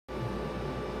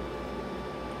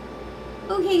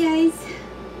Okay, guys.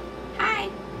 Hi.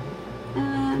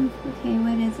 Okay,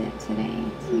 what is it today?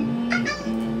 Today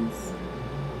is...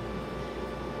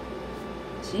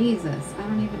 Jesus, I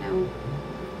don't even know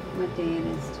what day it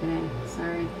is today.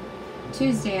 Sorry.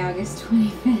 Tuesday, August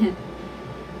 25th.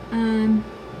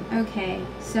 Okay,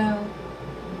 so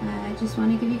I just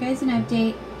want to give you guys an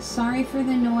update. Sorry for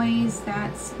the noise.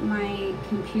 That's my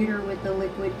computer with the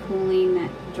liquid cooling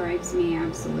that drives me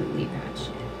absolutely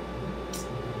batshit.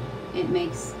 It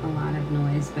makes a lot of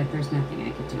noise, but there's nothing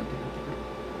I could do about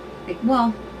it. Like,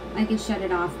 well, I could shut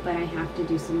it off, but I have to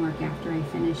do some work after I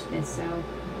finish this, so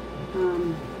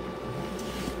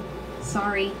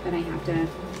sorry, but I have to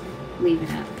leave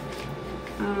it up.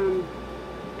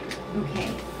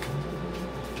 Okay.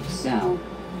 So,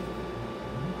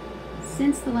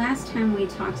 since the last time we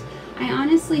talked, I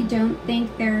honestly don't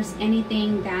think there's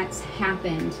anything that's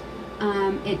happened.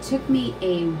 It took me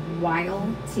a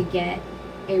while to get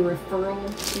a referral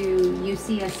to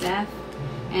UCSF,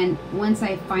 and once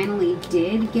I finally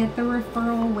did get the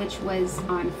referral, which was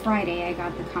on Friday, I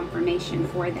got the confirmation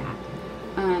for that.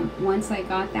 Once I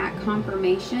got that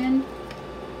confirmation,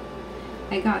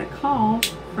 I got a call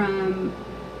from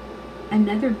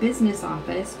another business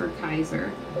office for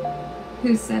Kaiser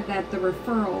who said that the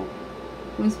referral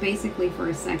was basically for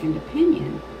a second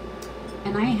opinion.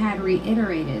 And I had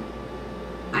reiterated,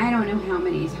 I don't know how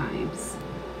many times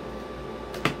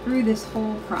through this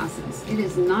whole process, it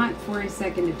is not for a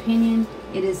second opinion,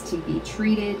 it is to be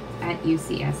treated at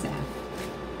UCSF.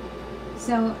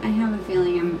 So I have a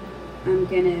feeling I'm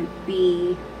gonna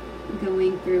be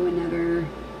going through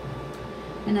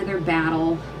another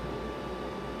battle.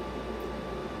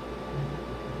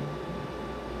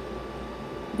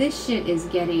 This shit is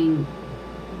getting,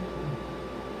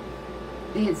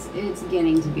 it's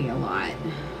getting to be a lot.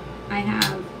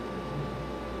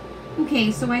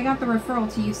 Okay, so I got the referral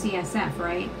to UCSF,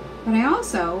 right? But I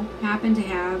also happen to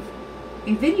have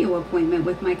a video appointment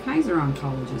with my Kaiser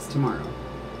oncologist tomorrow.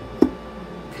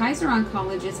 Kaiser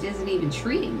oncologist isn't even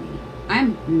treating me.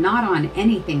 I'm not on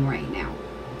anything right now,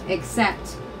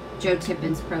 except Joe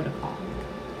Tippin's protocol,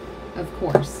 of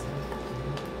course.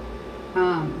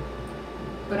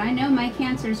 But I know my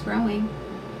cancer's growing.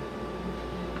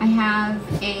 I have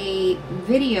a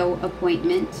video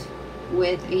appointment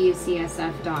with a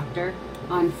UCSF doctor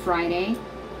on Friday.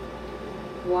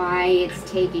 Why it's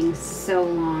taking so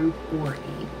long for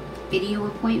a video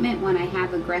appointment when I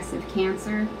have aggressive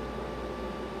cancer,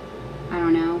 I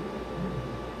don't know.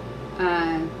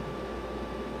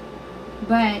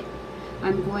 But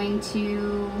I'm going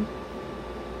to,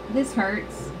 this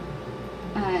hurts,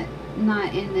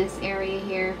 not in this area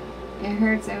here. It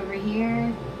hurts over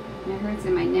here, and it hurts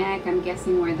in my neck. I'm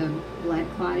guessing where the blood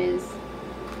clot is.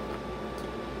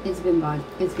 It's been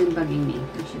bugging me,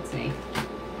 I should say.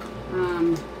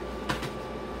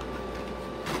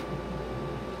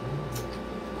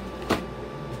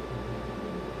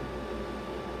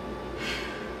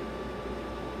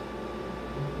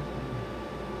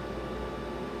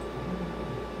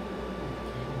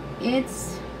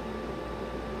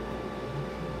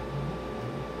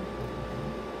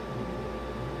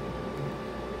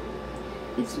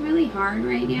 It's really hard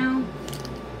right now.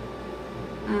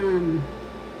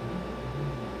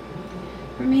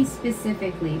 For me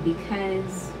specifically,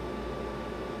 because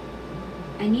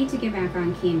I need to get back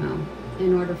on chemo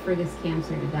in order for this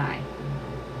cancer to die.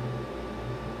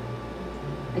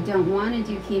 I don't want to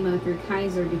do chemo through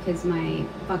Kaiser because my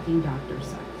fucking doctor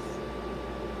sucks.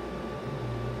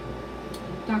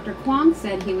 Dr. Kwong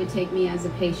said he would take me as a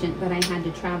patient, but I had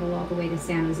to travel all the way to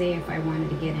San Jose if I wanted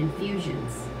to get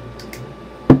infusions.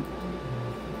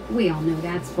 We all know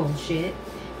that's bullshit.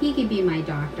 He could be my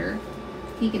doctor.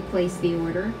 He could place the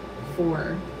order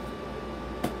for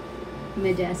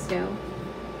Modesto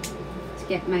to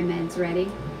get my meds ready.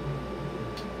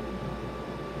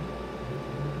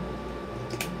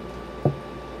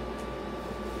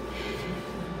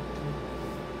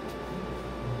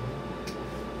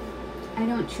 I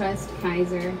don't trust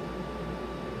Kaiser.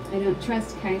 I don't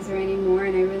trust Kaiser anymore,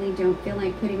 and I really don't feel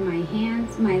like putting my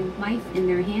life in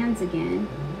their hands again.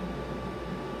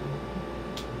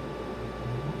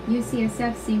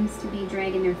 UCSF seems to be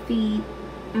dragging their feet.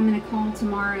 I'm going to call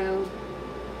tomorrow.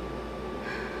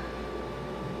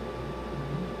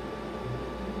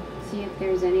 See if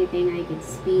there's anything I could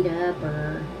speed up,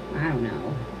 or I don't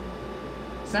know.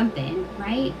 Something,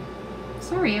 right?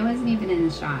 Sorry, I wasn't even in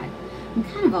the shot. I'm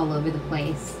kind of all over the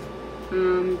place.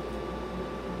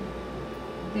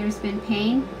 There's been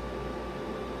pain.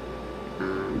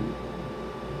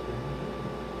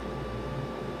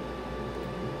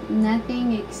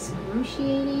 Nothing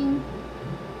excruciating.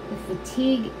 The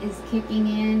fatigue is kicking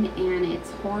in and it's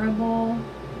horrible.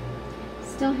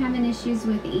 Still having issues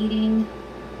with eating.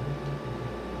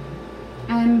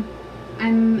 I'm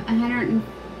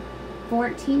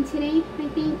 114 today, I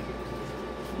think.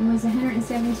 I was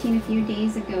 117 a few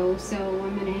days ago, so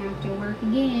I'm gonna have to work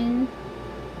again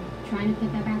trying to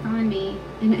put that back on me.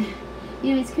 And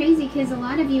you know, it's crazy because a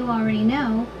lot of you already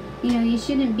know, you know, you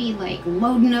shouldn't be like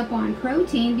loading up on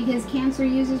protein because cancer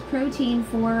uses protein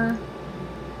for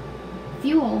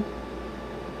fuel.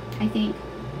 I think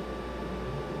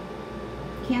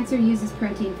cancer uses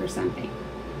protein for something.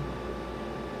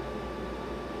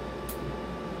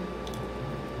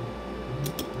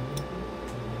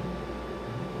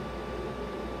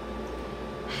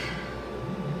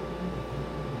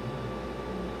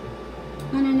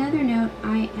 On another note,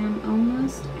 I am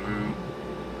almost at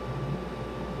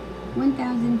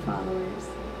 1,000 followers.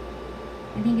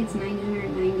 I think it's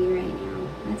 990 right now.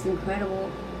 That's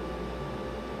incredible.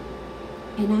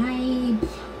 And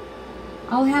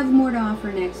I'll have more to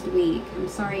offer next week. I'm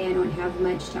sorry I don't have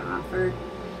much to offer.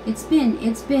 It's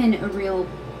been a real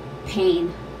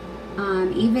pain.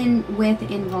 Even with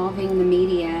involving the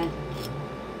media,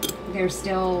 there's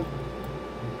still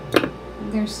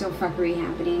fuckery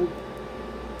happening.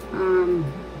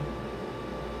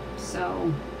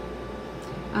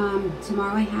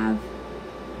 Tomorrow I have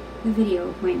the video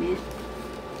appointment,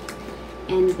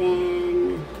 and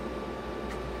then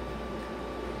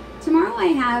tomorrow I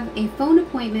have a phone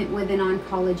appointment with an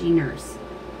oncology nurse.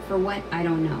 For what? I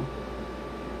don't know.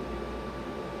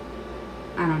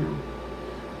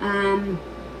 And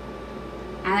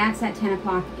that's at 10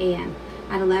 o'clock a.m.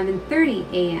 At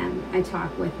 11:30 a.m. I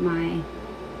talk with my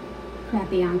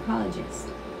crappy oncologist.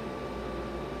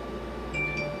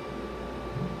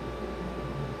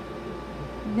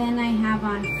 Then I have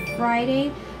on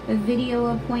Friday a video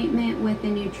appointment with a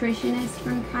nutritionist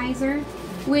from Kaiser,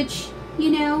 which,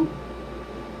 you know,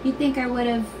 you'd think I would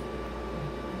have.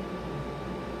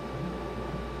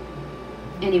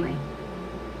 Anyway,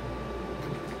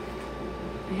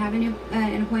 I have an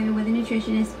appointment with a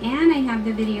nutritionist, and I have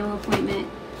the video appointment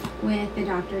with the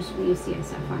doctors from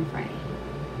UCSF on Friday.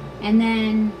 And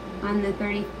then on the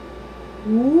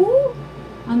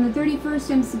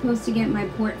 31st, I'm supposed to get my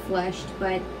port flushed,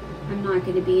 but I'm not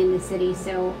going to be in the city,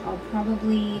 so I'll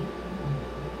probably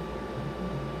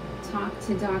talk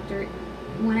to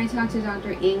when I talk to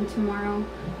Dr. Ng tomorrow,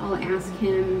 I'll ask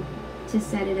him to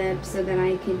set it up so that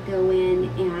I could go in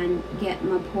and get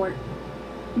my port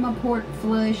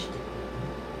flushed.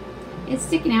 It's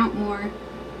sticking out more.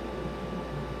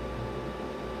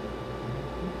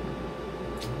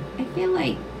 I feel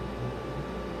like,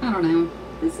 I don't know,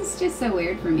 this is just so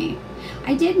weird for me.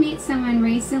 I did meet someone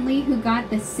recently who got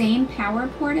the same power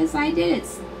port as I did.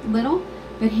 It's little,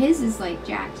 but his is like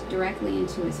jacked directly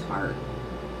into his heart.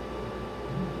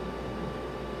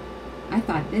 I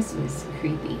thought this was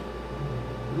creepy.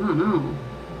 I don't know.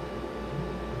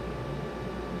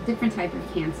 Different type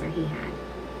of cancer he had.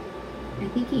 I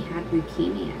think he had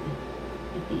leukemia,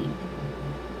 I think.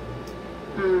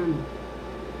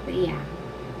 But yeah.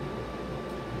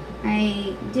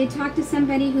 I did talk to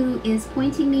somebody who is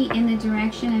pointing me in the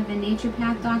direction of a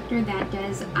naturopath doctor that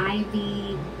does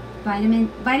IV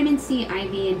vitamin C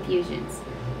IV infusions.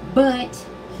 But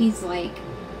he's like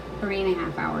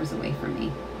 3.5 hours away from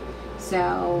me.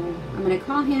 So I'm going to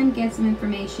call him, get some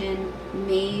information,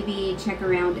 maybe check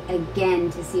around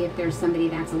again to see if there's somebody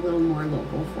that's a little more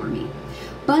local for me.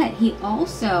 But he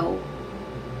also,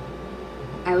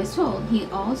 I was told, he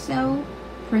also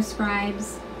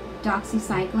prescribes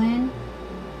doxycycline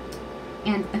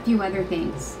and a few other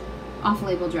things,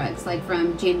 off-label drugs, like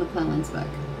from Jane McClellan's book.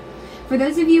 For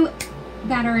those of you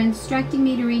that are instructing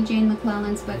me to read Jane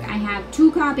McClellan's book, I have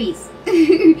 2 copies.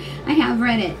 I have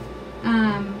read it.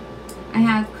 I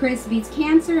have Chris Beats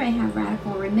Cancer. I have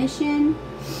Radical Remission.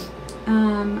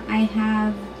 I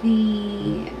have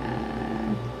the,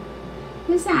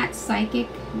 who's that psychic,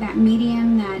 that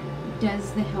medium that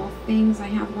does the health things? I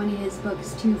have one of his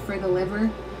books too for the liver.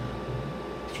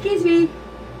 Excuse me.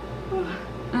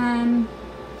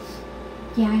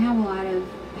 Yeah, I have a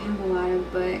lot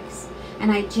of books.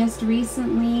 And I just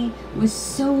recently was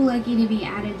so lucky to be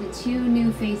added to 2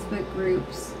 new Facebook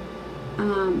groups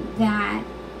that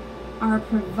are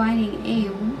providing a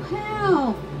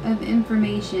wealth of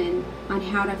information on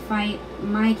how to fight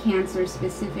my cancer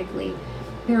specifically.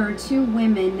 There are 2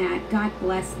 women that, God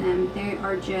bless them, they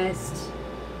are just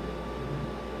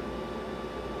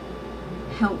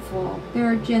helpful.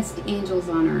 They're just angels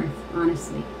on earth,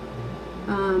 honestly.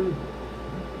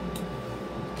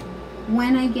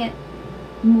 When I get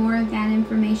more of that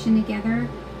information together,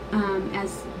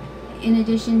 as in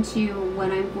addition to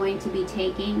what I'm going to be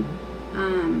taking,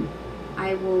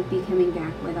 I will be coming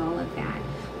back with all of that.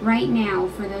 Right now,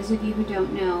 for those of you who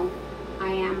don't know,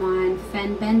 I am on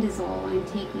fenbendazole. I'm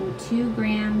taking 2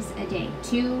 grams a day.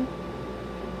 2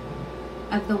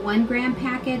 of the 1 gram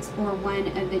packets or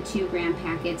 1 of the 2 gram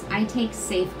packets. I take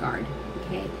Safeguard,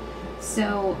 okay?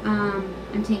 So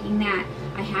I'm taking that.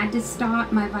 I had to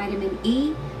stop my vitamin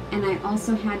E, and I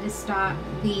also had to stop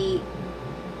the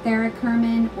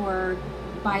Theracurmin or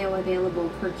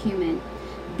bioavailable curcumin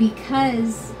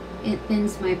because it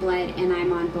thins my blood, and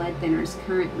I'm on blood thinners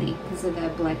currently because of the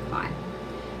blood clot.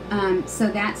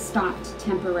 So that stopped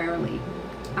temporarily.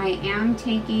 I am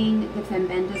taking the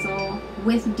fenbendazole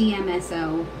with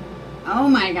DMSO. Oh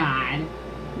my God,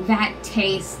 that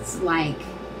tastes like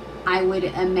I would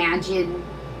imagine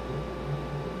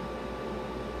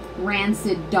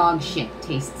rancid dog shit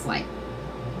tastes like.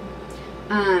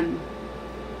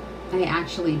 I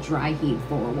actually dry heaved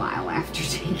for a while after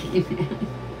taking that.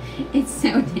 It's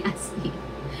so nasty.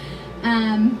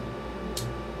 Fenbend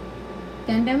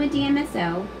with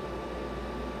DMSO,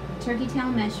 turkey tail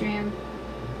mushroom,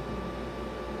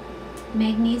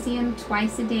 magnesium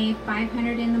twice a day,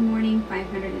 500 in the morning,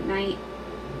 500 at night,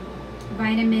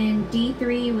 vitamin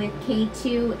D3 with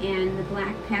K2 and the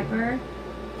black pepper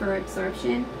for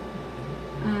absorption.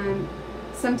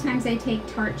 Sometimes I take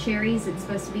tart cherries. It's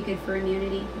supposed to be good for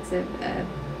immunity. It's a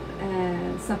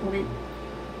supplement.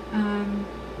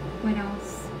 What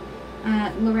else?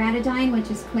 Loratadine,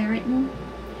 which is Claritin.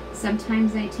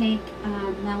 Sometimes I take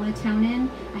melatonin.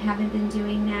 I haven't been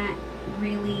doing that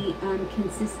really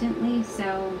consistently,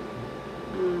 so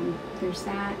there's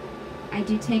that. I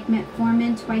do take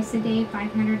metformin twice a day,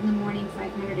 500 in the morning,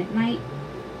 500 at night.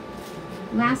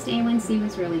 Last A1C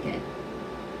was really good.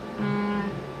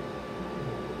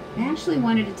 I actually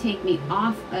wanted to take me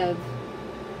off of,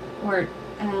 or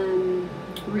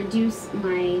reduce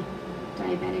my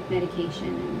diabetic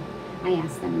medication, and I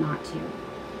asked them not to,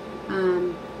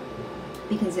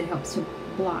 because it helps to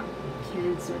block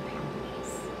cancer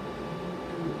pathways.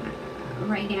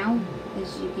 Right now,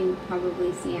 as you can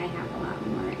probably see, I have a lot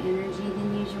more energy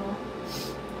than usual.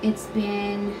 It's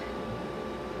been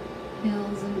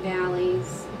hills and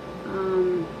valleys.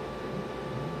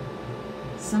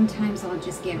 Sometimes I'll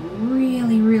just get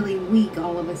really, really weak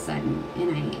all of a sudden,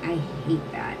 and I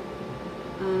hate that.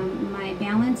 My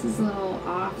balance is a little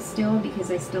off still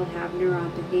because I still have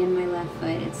neuropathy in my left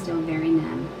foot. It's still very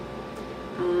numb.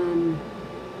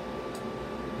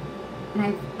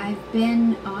 And I've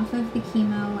been off of the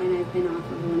chemo, and I've been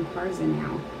off of Lynparza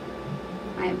now.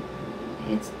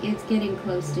 It's getting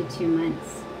close to 2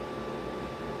 months.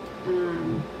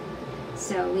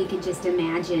 So we could just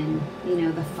imagine, you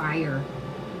know, the fire,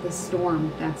 the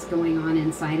storm that's going on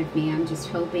inside of me. I'm just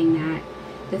hoping that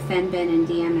the Fenbend and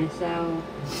DMSO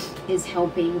is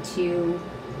helping to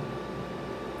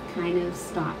kind of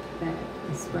stop the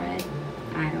spread.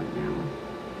 I don't know.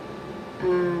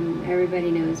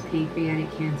 Everybody knows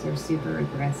pancreatic cancer is super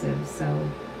aggressive, so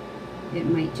it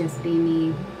might just be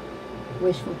me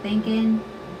wishful thinking.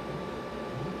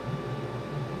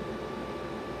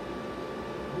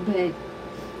 But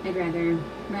I'd rather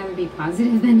be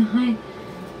positive than not.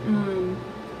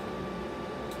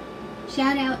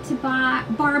 Shout out to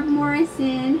Barb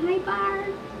Morrison. Hi,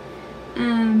 Barb.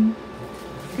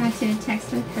 Got to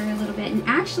text with her a little bit, and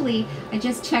actually, I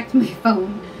just checked my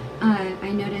phone.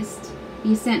 I noticed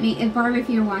you sent me, Barb, if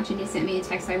you're watching, you sent me a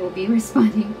text. I will be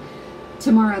responding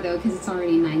tomorrow, though, because it's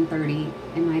already 9:30,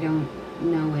 and I don't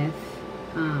know if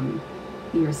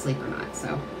you're asleep or not,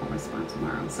 so I'll respond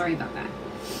tomorrow. Sorry about that.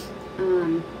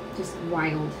 Just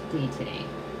wild day today.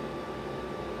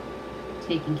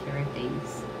 Taking care of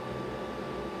things.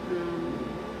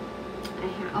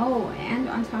 Oh, and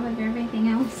on top of everything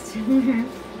else,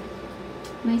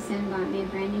 my son bought me a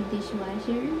brand new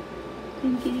dishwasher.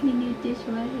 I'm getting a new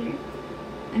dishwasher.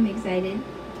 I'm excited.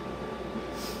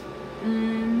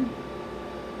 I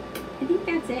think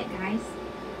that's it, guys.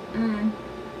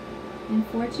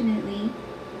 Unfortunately,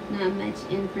 not much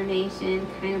information,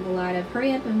 kind of a lot of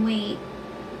hurry up and wait.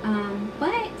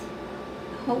 But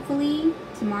hopefully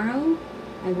tomorrow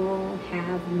I will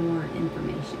have more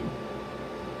information.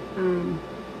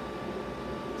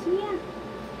 So yeah,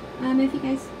 if you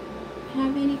guys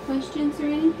have any questions or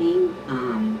anything,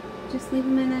 just leave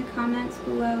them in the comments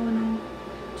below, and I'll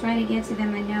try to get to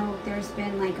them. I know there's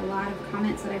been like a lot of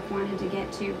comments that I've wanted to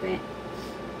get to,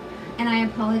 and I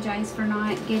apologize for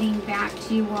not getting back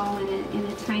to you all in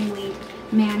a timely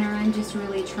manner. I'm just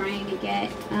really trying to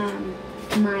get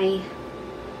my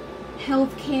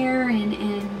health care and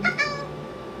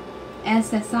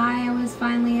SSI I was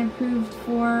finally approved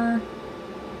for.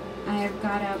 I I've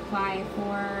got to apply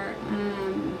for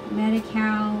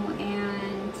Medi-Cal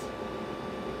and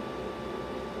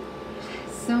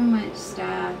so much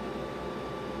stuff.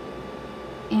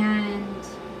 And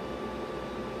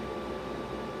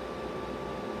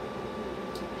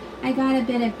I got a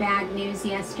bit of bad news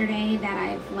yesterday that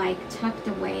I've like tucked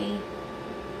away.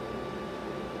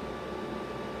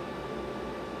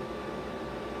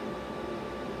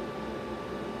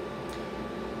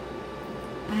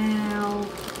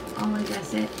 I'll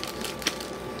address it.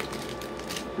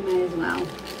 I might as well.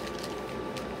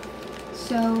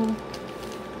 So,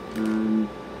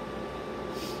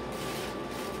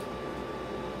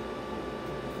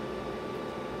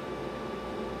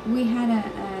 we had a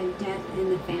death in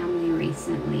the family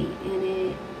recently,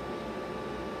 and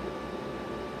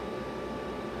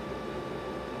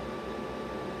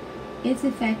it's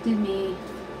affected me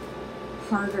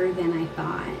harder than I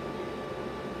thought.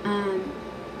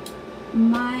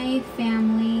 My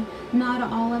family, not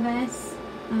all of us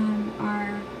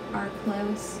are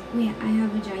close. I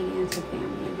have a gigantic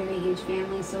family, a very huge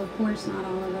family, so of course not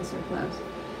all of us are close.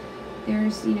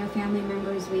 There's, you know, family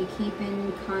members we keep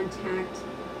in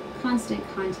constant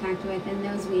contact with, and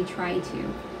those we try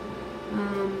to.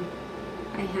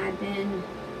 I had been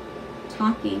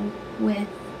talking with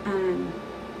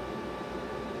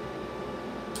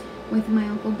my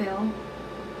Uncle Bill.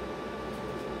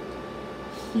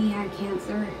 He had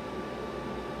cancer,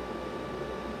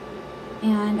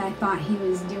 and I thought he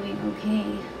was doing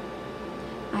okay.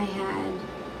 I had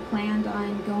planned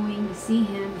on going to see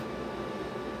him,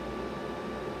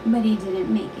 but he didn't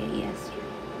make it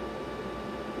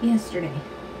yesterday.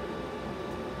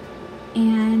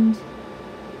 And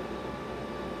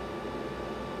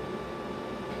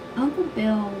Uncle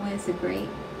Bill was a great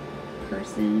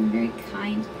person, very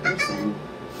kind person,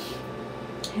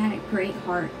 had a great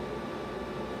heart.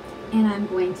 And I'm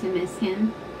going to miss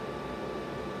him.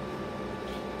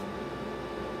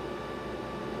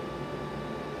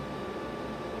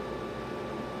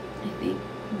 I think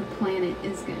the planet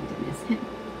is going to miss him.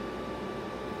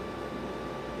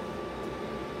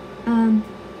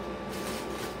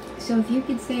 So if you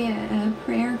could say a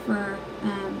prayer for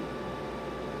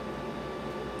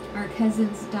our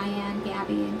cousins Diane,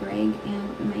 Gabby, and Greg,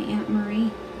 and my Aunt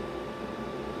Marie,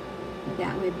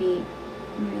 that would be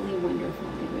really wonderful.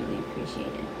 I really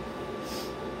appreciate it.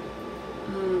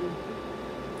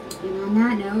 And on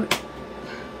that note,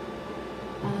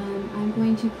 I'm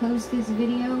going to close this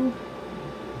video,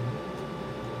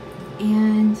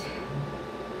 and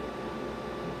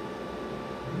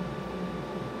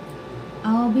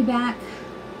I'll be back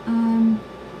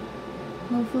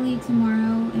hopefully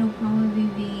tomorrow. It'll probably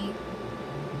be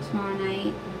tomorrow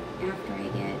night after I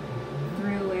get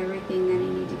through everything that I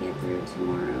need to get through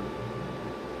tomorrow.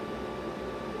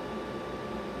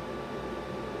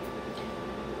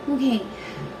 Okay,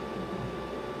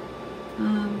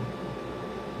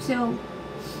 so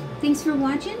thanks for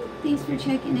watching, thanks for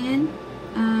checking in.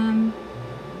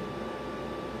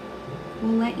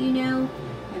 We'll let you know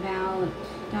about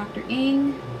Dr.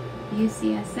 Ng,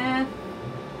 UCSF,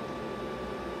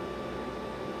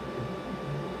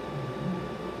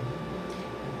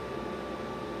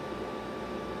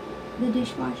 the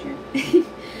dishwasher,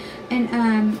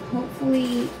 and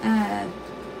hopefully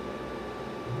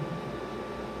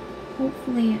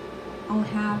I'll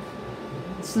have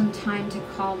some time to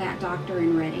call that doctor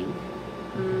in Reading.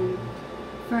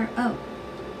 For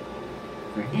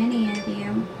any of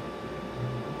you,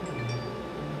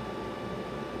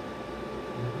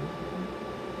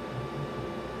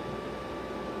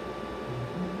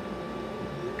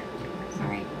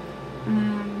 sorry,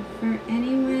 for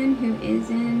anyone who is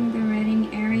in the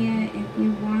Reading area, if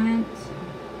you want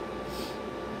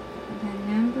the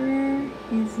number,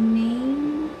 his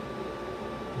name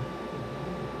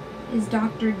is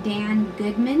Dr. Dan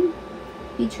Goodman.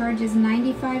 He charges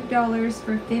 $95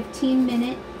 for 15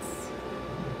 minutes.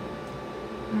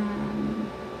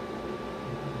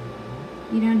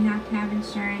 You don't have to have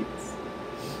insurance.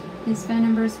 His phone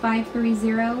number is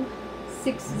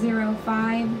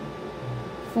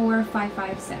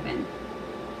 530-605-4557.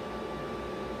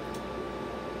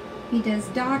 He does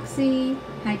doxy,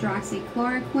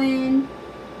 hydroxychloroquine,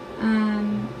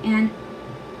 and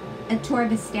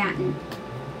atorvastatin.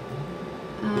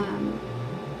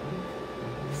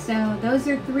 So those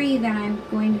are 3 that I'm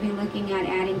going to be looking at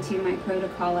adding to my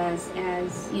protocol as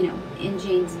you know, in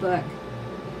Jane's book.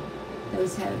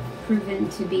 Those have proven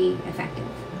to be effective.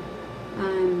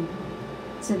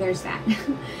 So there's that.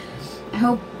 I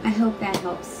hope that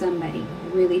helps somebody. I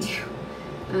really do.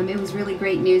 It was really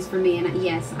great news for me, and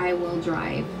yes, I will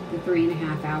drive the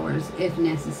 3.5 hours if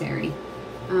necessary.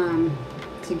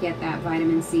 to get that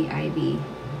vitamin C IV,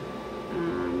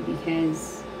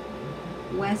 because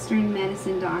Western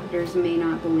medicine doctors may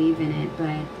not believe in it,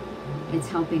 but it's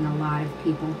helping a lot of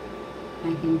people.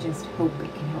 I can just hope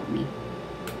it can help me.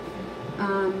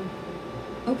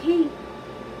 Okay.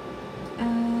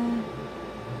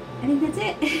 I think that's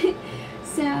it.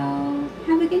 So,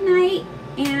 have a good night,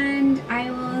 and I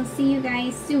will see you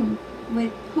guys soon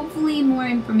with hopefully more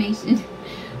information.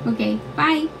 Okay,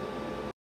 bye.